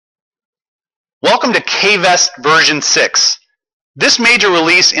Welcome to K-Vest version 6. This major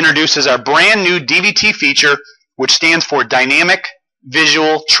release introduces our brand new DVT feature, which stands for Dynamic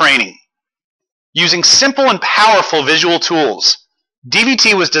Visual Training. Using simple and powerful visual tools,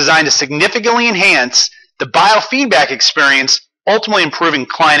 DVT was designed to significantly enhance the biofeedback experience, ultimately improving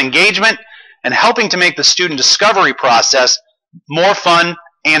client engagement and helping to make the student discovery process more fun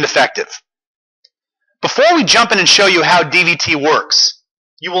and effective. Before we jump in and show you how DVT works,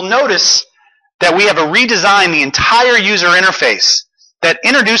 you will notice that we have redesigned the entire user interface that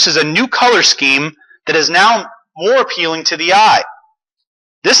introduces a new color scheme that is now more appealing to the eye.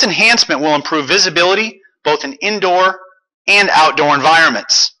 This enhancement will improve visibility both in indoor and outdoor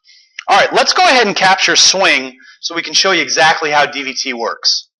environments. All right, let's go ahead and capture swing so we can show you exactly how DVT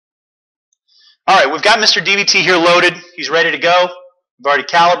works. All right, we've got Mr. DVT here loaded. He's ready to go. We've already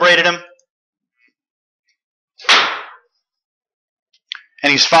calibrated him.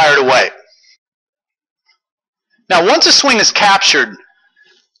 And he's fired away. Now, once a swing is captured,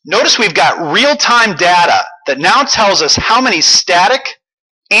 notice we've got real-time data that now tells us how many static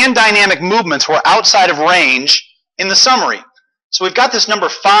and dynamic movements were outside of range in the summary. So we've got this number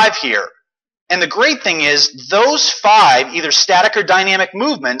 5 here. And the great thing is those 5, either static or dynamic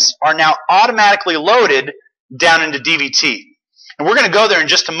movements, are now automatically loaded down into DVT. And we're going to go there in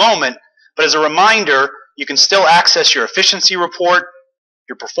just a moment, but as a reminder, you can still access your efficiency report,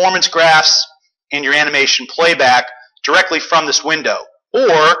 your performance graphs, and your animation playback directly from this window.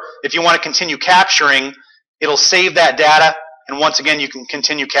 Or, if you want to continue capturing, it'll save that data, and once again, you can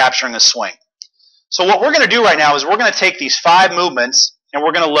continue capturing a swing. So what we're going to do right now is we're going to take these 5 movements, and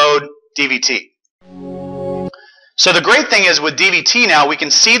we're going to load DVT. So the great thing is with DVT now, we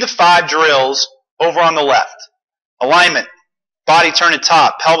can see the 5 drills over on the left. Alignment, body turn at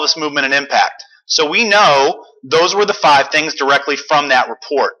top, pelvis movement, and impact. So we know those were the 5 things directly from that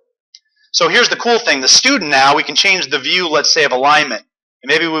report. So here's the cool thing. The student now, we can change the view, let's say, of alignment. And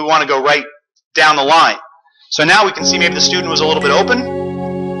maybe we want to go right down the line. So now we can see maybe the student was a little bit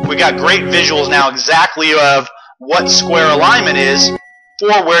open. We got great visuals now exactly of what square alignment is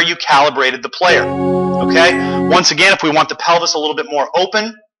for where you calibrated the player. Okay? Once again, if we want the pelvis a little bit more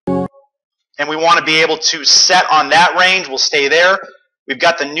open and we want to be able to set on that range, we'll stay there. We've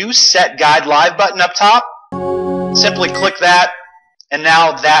got the new Set Guide Live button up top. Simply click that, and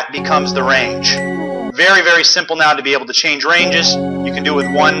now that becomes the range. Very, very simple now to be able to change ranges. You can do it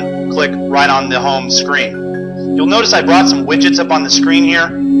with one click right on the home screen. You'll notice I brought some widgets up on the screen here.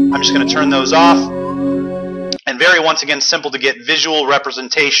 I'm just going to turn those off. And very, once again, simple to get visual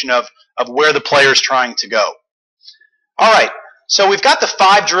representation of where the player is trying to go. All right, so we've got the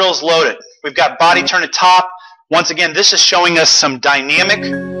 5 drills loaded. We've got body turn at top. Once again, this is showing us some dynamic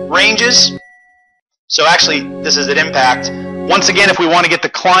ranges. So actually, this is at impact. Once again, if we want to get the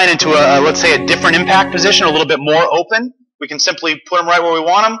client into let's say a different impact position, a little bit more open, we can simply put them right where we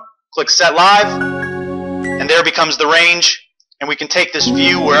want them, click Set Live, and there becomes the range, and we can take this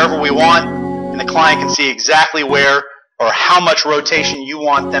view wherever we want, and the client can see exactly where or how much rotation you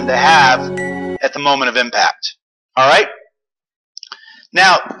want them to have at the moment of impact. All right?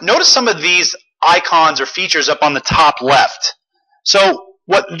 Now, notice some of these icons or features up on the top left. So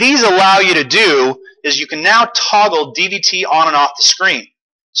what these allow you to do is you can now toggle DVT on and off the screen.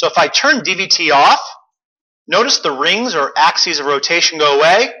 So if I turn DVT off, notice the rings or axes of rotation go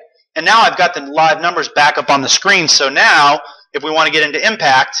away, and now I've got the live numbers back up on the screen. So now, if we want to get into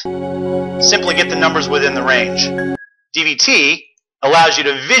impact, simply get the numbers within the range. DVT allows you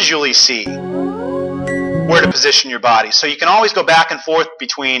to visually see where to position your body. So you can always go back and forth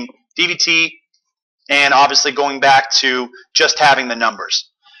between DVT and obviously going back to just having the numbers.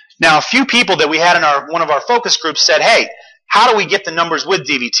 Now, a few people that we had in one of our focus groups said, hey, how do we get the numbers with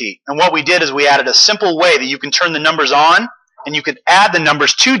DVT? And what we did is we added a simple way that you can turn the numbers on, and you could add the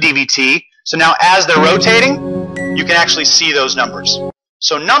numbers to DVT. So now as they're rotating, you can actually see those numbers.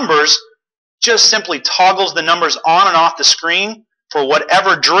 So numbers just simply toggles the numbers on and off the screen for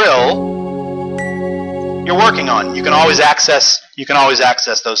whatever drill you're working on. You can always access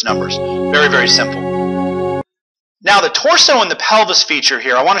those numbers. Very, very simple. Now the torso and the pelvis feature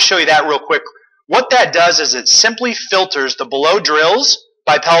here, I want to show you that real quick. What that does is it simply filters the below drills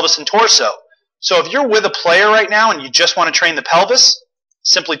by pelvis and torso. So if you're with a player right now and you just want to train the pelvis,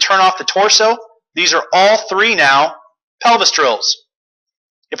 simply turn off the torso. These are all 3 now pelvis drills.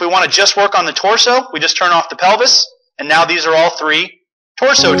 If we want to just work on the torso, we just turn off the pelvis, and now these are all 3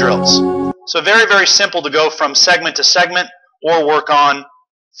 torso drills. So very, very simple to go from segment to segment or work on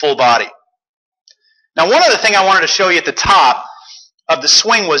full body. Now, one other thing I wanted to show you at the top of the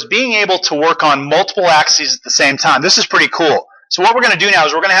swing was being able to work on multiple axes at the same time. This is pretty cool. So what we're going to do now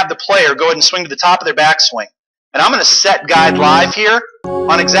is we're going to have the player go ahead and swing to the top of their backswing. And I'm going to set guide live here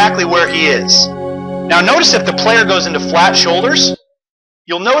on exactly where he is. Now notice if the player goes into flat shoulders,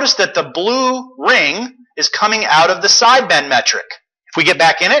 you'll notice that the blue ring is coming out of the side bend metric. If we get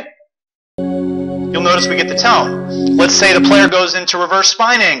back in it, you'll notice we get the tone. Let's say the player goes into reverse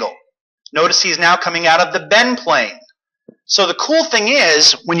spine angle. Notice he's now coming out of the bend plane. So the cool thing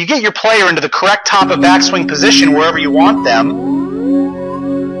is, when you get your player into the correct top of backswing position wherever you want them,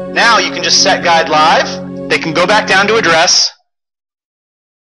 now you can just set guide live. They can go back down to address,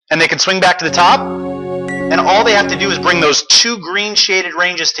 and they can swing back to the top. And all they have to do is bring those two green shaded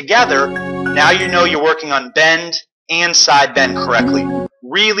ranges together. Now you know you're working on bend and side bend correctly.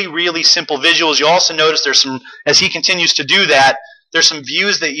 Really, really simple visuals. You also notice there's some, as he continues to do that, there's some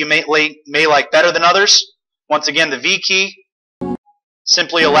views that you may like better than others. Once again, the V key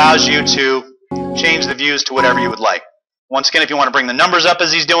simply allows you to change the views to whatever you would like. Once again, if you want to bring the numbers up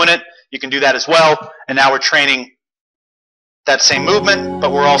as he's doing it, you can do that as well. And now we're training that same movement,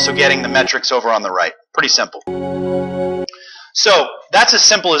 but we're also getting the metrics over on the right. Pretty simple. So that's as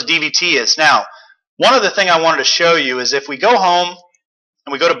simple as DVT is. Now, one other thing I wanted to show you is if we go home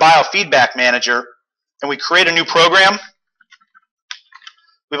and we go to Biofeedback Manager and we create a new program,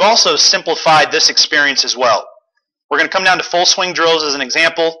 we've also simplified this experience as well. We're going to come down to full swing drills as an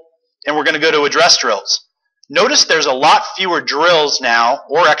example, and we're going to go to address drills. Notice there's a lot fewer drills now,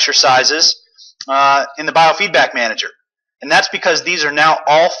 or exercises, in the Biofeedback Manager. And that's because these are now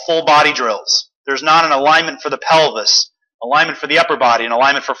all full body drills. There's not an alignment for the pelvis, alignment for the upper body, and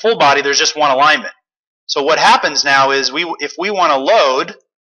alignment for full body. There's just one alignment. So what happens now is if we want to load,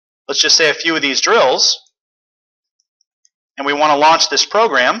 let's just say a few of these drills, and we want to launch this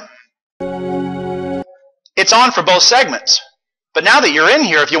program, it's on for both segments. But now that you're in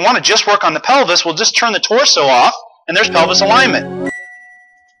here, if you want to just work on the pelvis, we'll just turn the torso off, and there's pelvis alignment.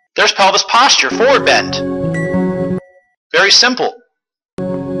 There's pelvis posture, forward bend. Very simple.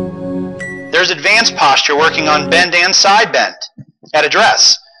 There's advanced posture working on bend and side bend at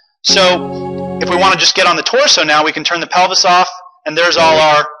address. So if we want to just get on the torso now, we can turn the pelvis off, and there's all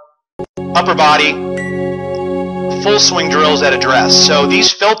our upper body full swing drills at address. So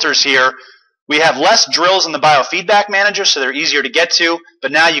these filters here, we have less drills in the Biofeedback Manager, so they're easier to get to,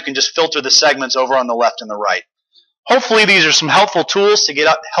 but now you can just filter the segments over on the left and the right. Hopefully these are some helpful tools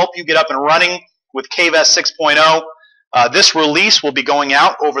to help you get up and running with KVS 6.0. This release will be going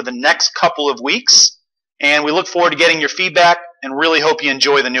out over the next couple of weeks, and we look forward to getting your feedback and really hope you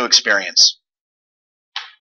enjoy the new experience.